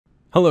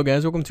Hello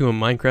guys, welcome to a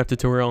Minecraft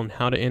tutorial on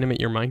how to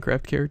animate your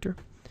Minecraft character.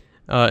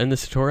 In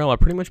this tutorial, I'll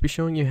pretty much be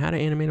showing you how to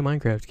animate a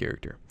Minecraft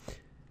character.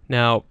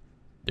 Now,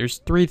 there's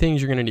three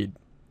things you're going to need.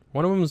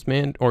 One of them is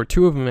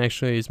two of them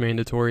actually is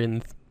mandatory,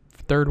 and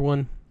the third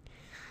one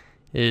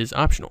is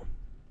optional.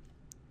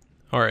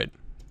 Alright,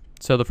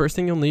 so the first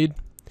thing you'll need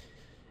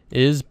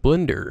is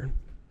Blender.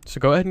 So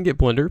go ahead and get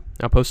Blender.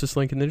 I'll post this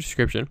link in the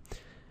description.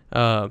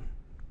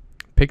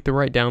 Pick the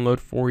right download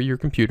for your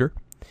computer.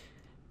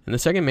 And the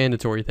second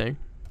mandatory thing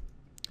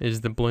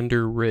is the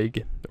Blender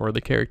rig, or the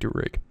character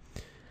rig.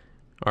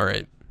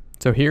 Alright,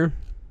 so here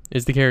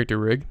is the character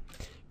rig.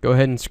 Go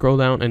ahead and scroll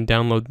down and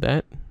download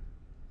that.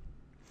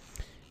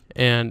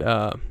 And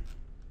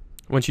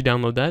once you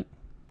download that,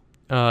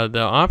 the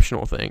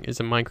optional thing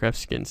is a Minecraft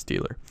skin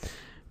stealer.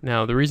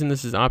 Now, the reason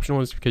this is optional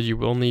is because you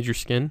will need your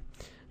skin,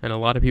 and a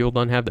lot of people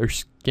don't have their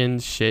skin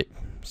saved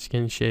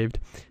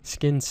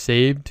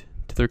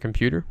to their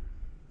computer.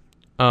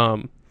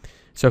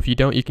 So if you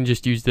don't, you can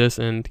just use this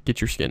and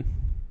get your skin.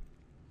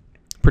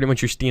 Pretty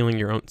much you're stealing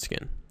your own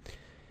skin.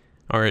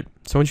 Alright,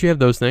 so once you have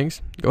those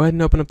things, go ahead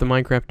and open up the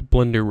Minecraft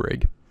Blender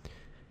rig.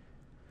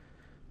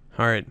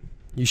 Alright,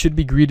 you should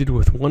be greeted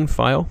with one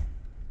file,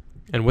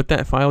 and with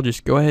that file,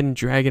 just go ahead and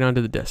drag it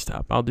onto the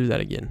desktop. I'll do that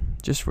again,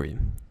 just for you.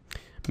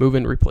 Move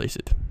and replace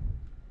it.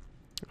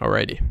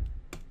 Alrighty.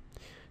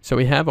 So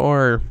we have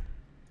our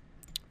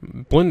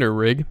Blender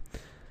rig,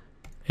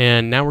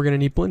 and now we're going to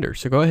need Blender.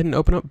 So go ahead and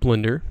open up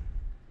Blender.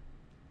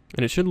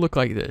 And it should look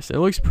like this. It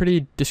looks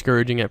pretty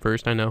discouraging at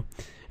first, I know.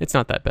 It's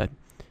not that bad.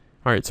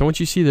 Alright, so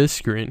once you see this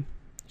screen,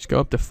 just go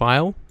up to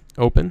File,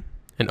 Open,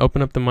 and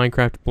open up the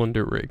Minecraft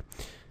Blender rig.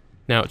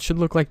 Now, it should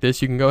look like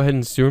this. You can go ahead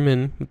and zoom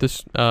in with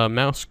this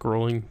mouse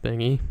scrolling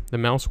thingy, the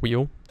mouse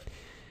wheel.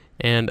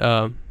 And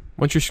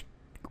once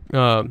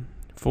you're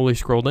fully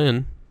scrolled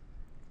in,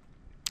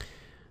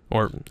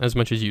 or as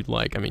much as you'd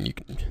like, I mean,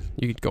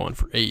 you could go on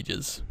for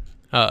ages.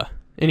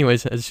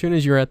 Anyways, as soon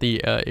as you're at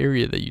the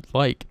area that you'd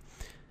like,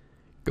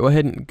 go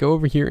ahead and go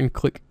over here and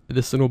click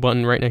this little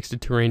button right next to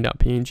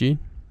terrain.png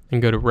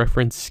and go to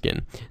reference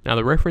skin. Now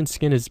the reference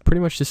skin is pretty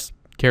much this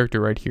character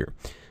right here.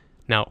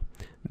 Now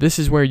this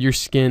is where your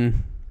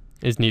skin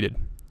is needed.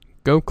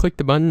 Go click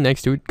the button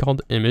next to it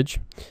called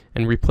image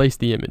and replace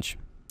the image.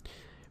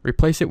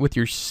 Replace it with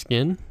your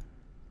skin,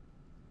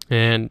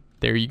 and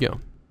there you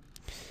go.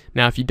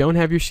 Now if you don't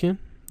have your skin,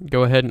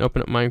 go ahead and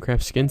open up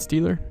Minecraft Skin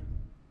Stealer.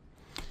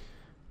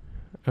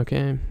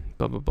 Okay,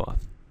 blah blah blah.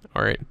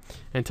 Alright,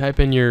 and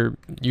type in your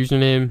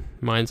username.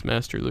 Mine's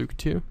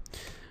MasterLuke2.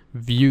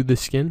 View the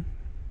skin.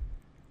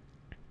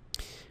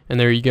 And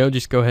there you go.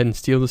 Just go ahead and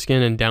steal the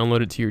skin and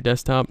download it to your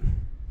desktop.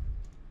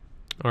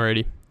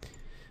 Alrighty.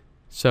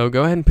 So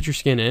go ahead and put your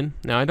skin in.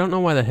 Now I don't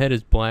know why the head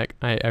is black.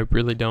 I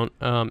really don't.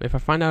 If I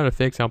find out a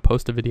fix, I'll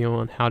post a video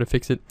on how to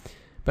fix it.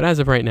 But as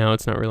of right now,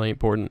 it's not really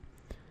important.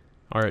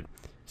 Alright,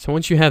 so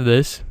once you have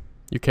this,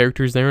 your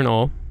character's there and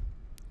all,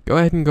 go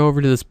ahead and go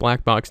over to this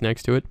black box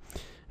next to it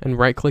and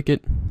right click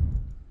it.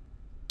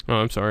 Oh,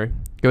 I'm sorry.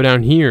 Go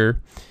down here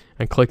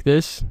and click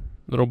this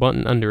little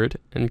button under it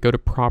and go to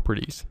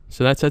properties.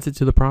 So that sets it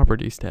to the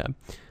properties tab.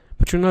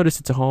 But you'll notice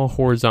it's all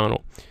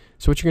horizontal.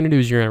 So what you're going to do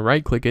is you're going to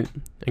right click it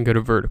and go to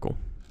vertical.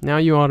 Now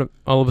you ought to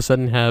all of a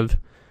sudden have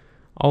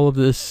all of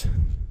this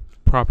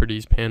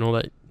properties panel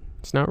that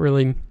it's not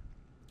really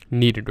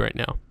needed right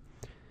now.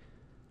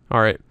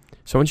 Alright,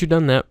 so once you've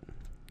done that,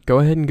 go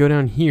ahead and go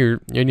down here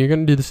and you're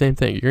going to do the same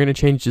thing. You're going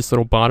to change this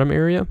little bottom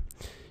area.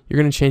 You're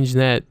going to change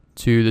that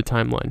to the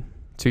timeline.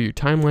 So your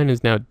timeline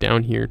is now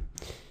down here.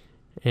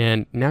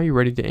 And now you're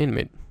ready to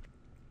animate.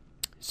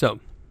 So,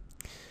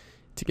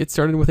 to get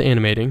started with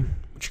animating,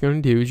 what you're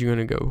going to do is you're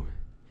going to go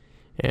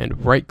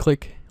and right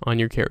click on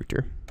your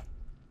character.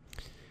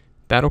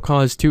 That'll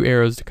cause two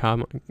arrows to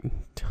come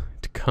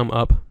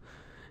up.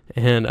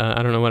 And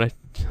I don't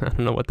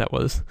know what that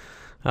was.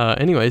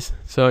 Anyways,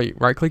 so you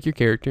right click your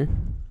character.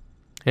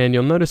 And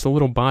you'll notice a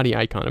little body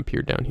icon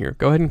appear down here.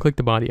 Go ahead and click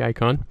the body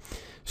icon.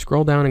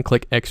 Scroll down and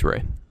click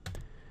X-ray.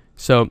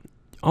 So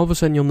all of a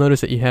sudden you'll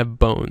notice that you have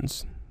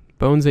bones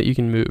that you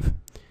can move.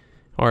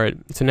 Alright,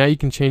 so now you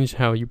can change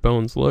how your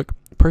bones look.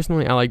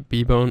 Personally, I like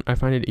B-bone. I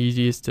find it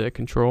easiest to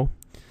control.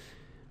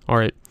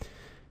 Alright,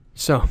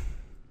 so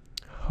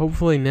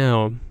hopefully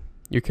now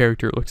your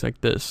character looks like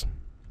this.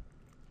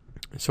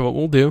 So what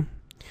we'll do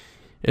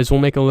is we'll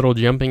make a little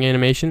jumping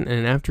animation,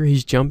 and after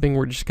he's jumping,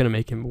 we're just going to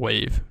make him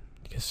wave.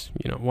 Because,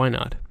 you know, why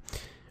not?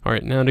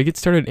 Alright, now to get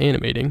started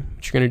animating,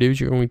 what you're going to do is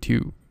you're going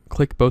to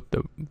click both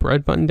the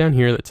red button down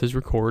here that says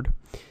record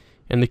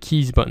and the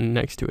keys button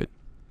next to it.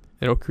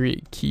 It'll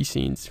create key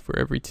scenes for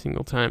every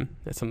single time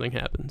that something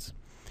happens.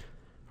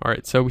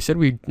 Alright, so we said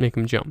we'd make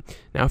him jump.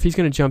 Now if he's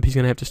going to jump, he's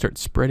going to have to start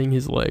spreading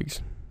his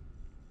legs.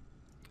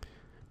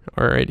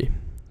 Alrighty,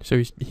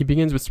 so he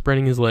begins with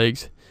spreading his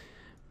legs,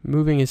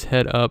 moving his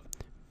head up,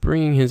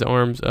 bringing his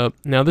arms up.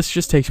 Now this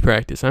just takes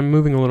practice. I'm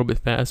moving a little bit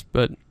fast,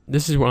 but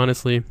this is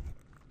honestly,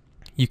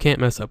 you can't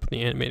mess up with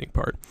the animating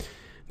part.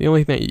 The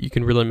only thing that you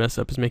can really mess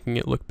up is making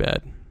it look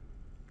bad.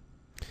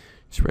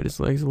 Spread his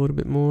legs a little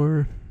bit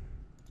more.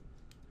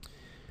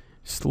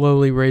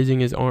 slowly raising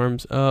his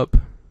arms up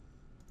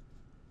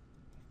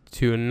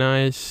to a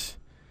nice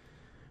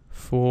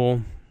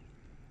full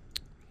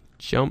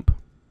jump.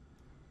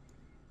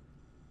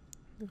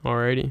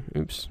 Alrighty,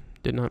 oops,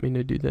 did not mean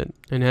to do that.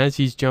 And as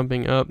he's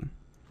jumping up,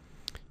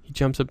 he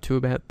jumps up to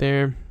about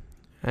there.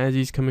 As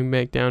he's coming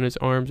back down, his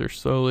arms are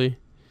slowly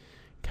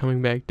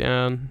coming back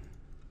down.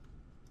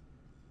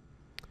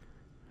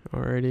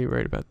 Alrighty,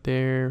 right about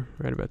there,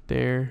 right about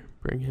there.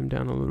 Bring him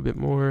down a little bit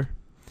more.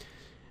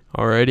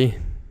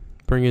 Alrighty,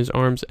 bring his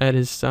arms at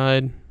his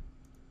side.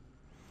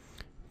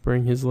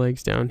 Bring his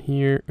legs down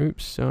here.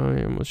 Oops,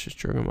 I almost just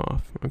drug him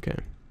off. Okay.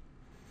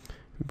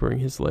 Bring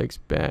his legs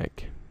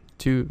back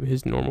to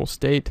his normal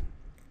state.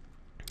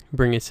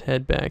 Bring his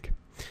head back.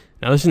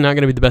 Now this is not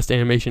going to be the best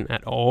animation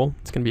at all.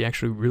 It's going to be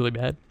actually really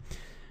bad.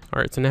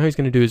 Alright, so now he's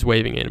going to do his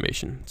waving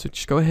animation. So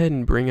just go ahead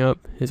and bring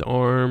up his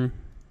arm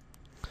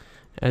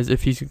as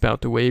if he's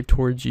about to wave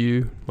towards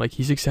you. Like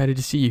he's excited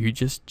to see you. He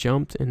just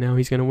jumped and now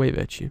he's going to wave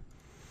at you.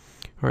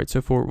 Alright,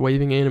 so for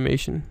waving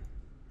animation,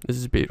 this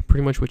is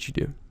pretty much what you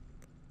do.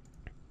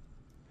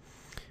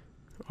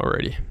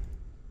 Alrighty.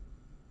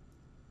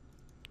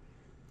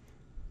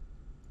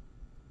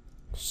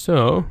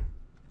 So,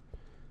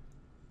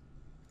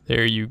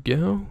 there you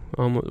go.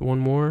 One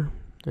more,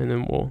 and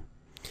then we'll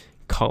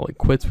call it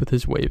quits with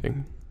his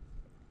waving.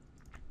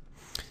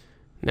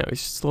 Now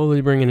he's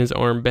slowly bringing his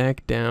arm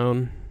back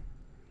down.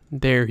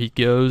 There he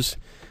goes.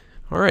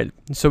 Alright,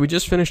 so we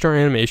just finished our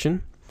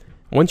animation.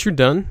 Once you're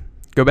done,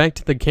 go back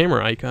to the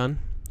camera icon,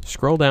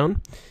 scroll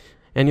down,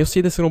 and you'll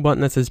see this little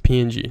button that says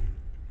PNG.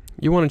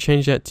 You want to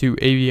change that to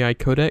AVI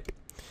codec,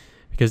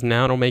 because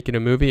now it'll make it a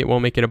movie. It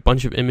won't make it a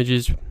bunch of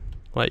images.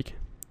 Like,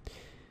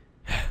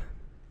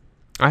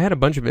 I had a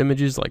bunch of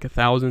images, like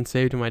 1,000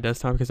 saved to my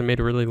desktop because I made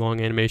a really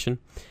long animation.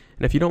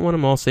 And if you don't want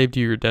them all saved to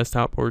your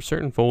desktop or a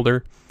certain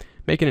folder,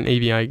 make it an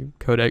AVI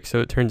codec so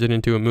it turns it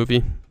into a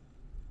movie.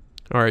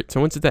 Alright,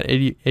 so once it's that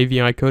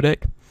AVI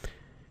codec,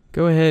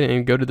 go ahead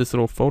and go to this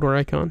little folder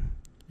icon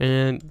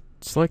and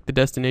select the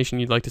destination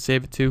you'd like to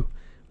save it to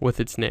with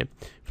its name.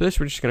 For this,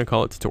 we're just going to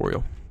call it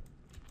tutorial.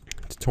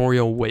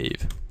 Tutorial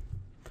wave.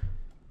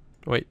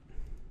 Wait.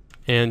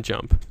 And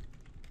jump.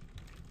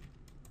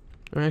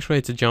 Or actually,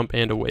 it's a jump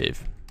and a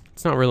wave.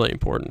 It's not really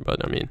important,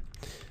 but I mean,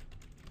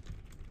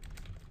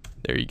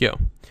 there you go.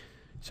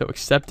 So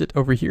accept it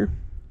over here.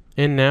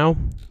 And now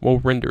we'll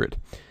render it.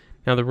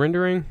 Now the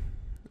rendering,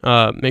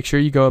 make sure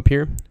you go up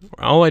here.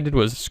 All I did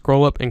was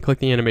scroll up and click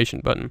the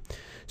animation button.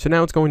 So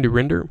now it's going to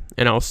render,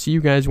 and I'll see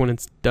you guys when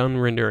it's done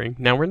rendering.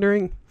 Now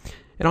rendering,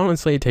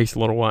 it takes a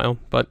little while,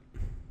 but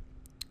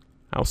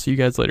I'll see you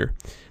guys later.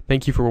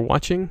 Thank you for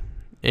watching,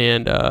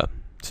 and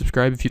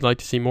subscribe if you'd like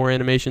to see more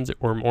animations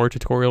or more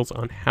tutorials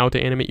on how to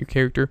animate your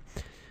character.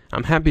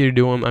 I'm happy to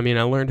do them. I mean,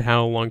 I learned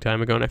how a long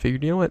time ago, and I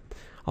figured, you know what?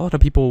 A lot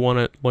of people want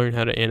to learn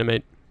how to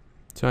animate.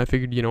 So I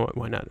figured, you know what?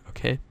 Why not?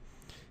 Okay.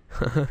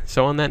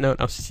 So on that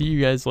note, I'll see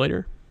you guys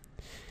later.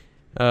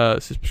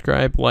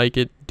 Subscribe, like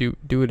it, do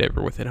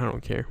whatever with it. I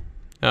don't care.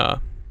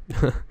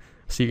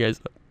 See you guys.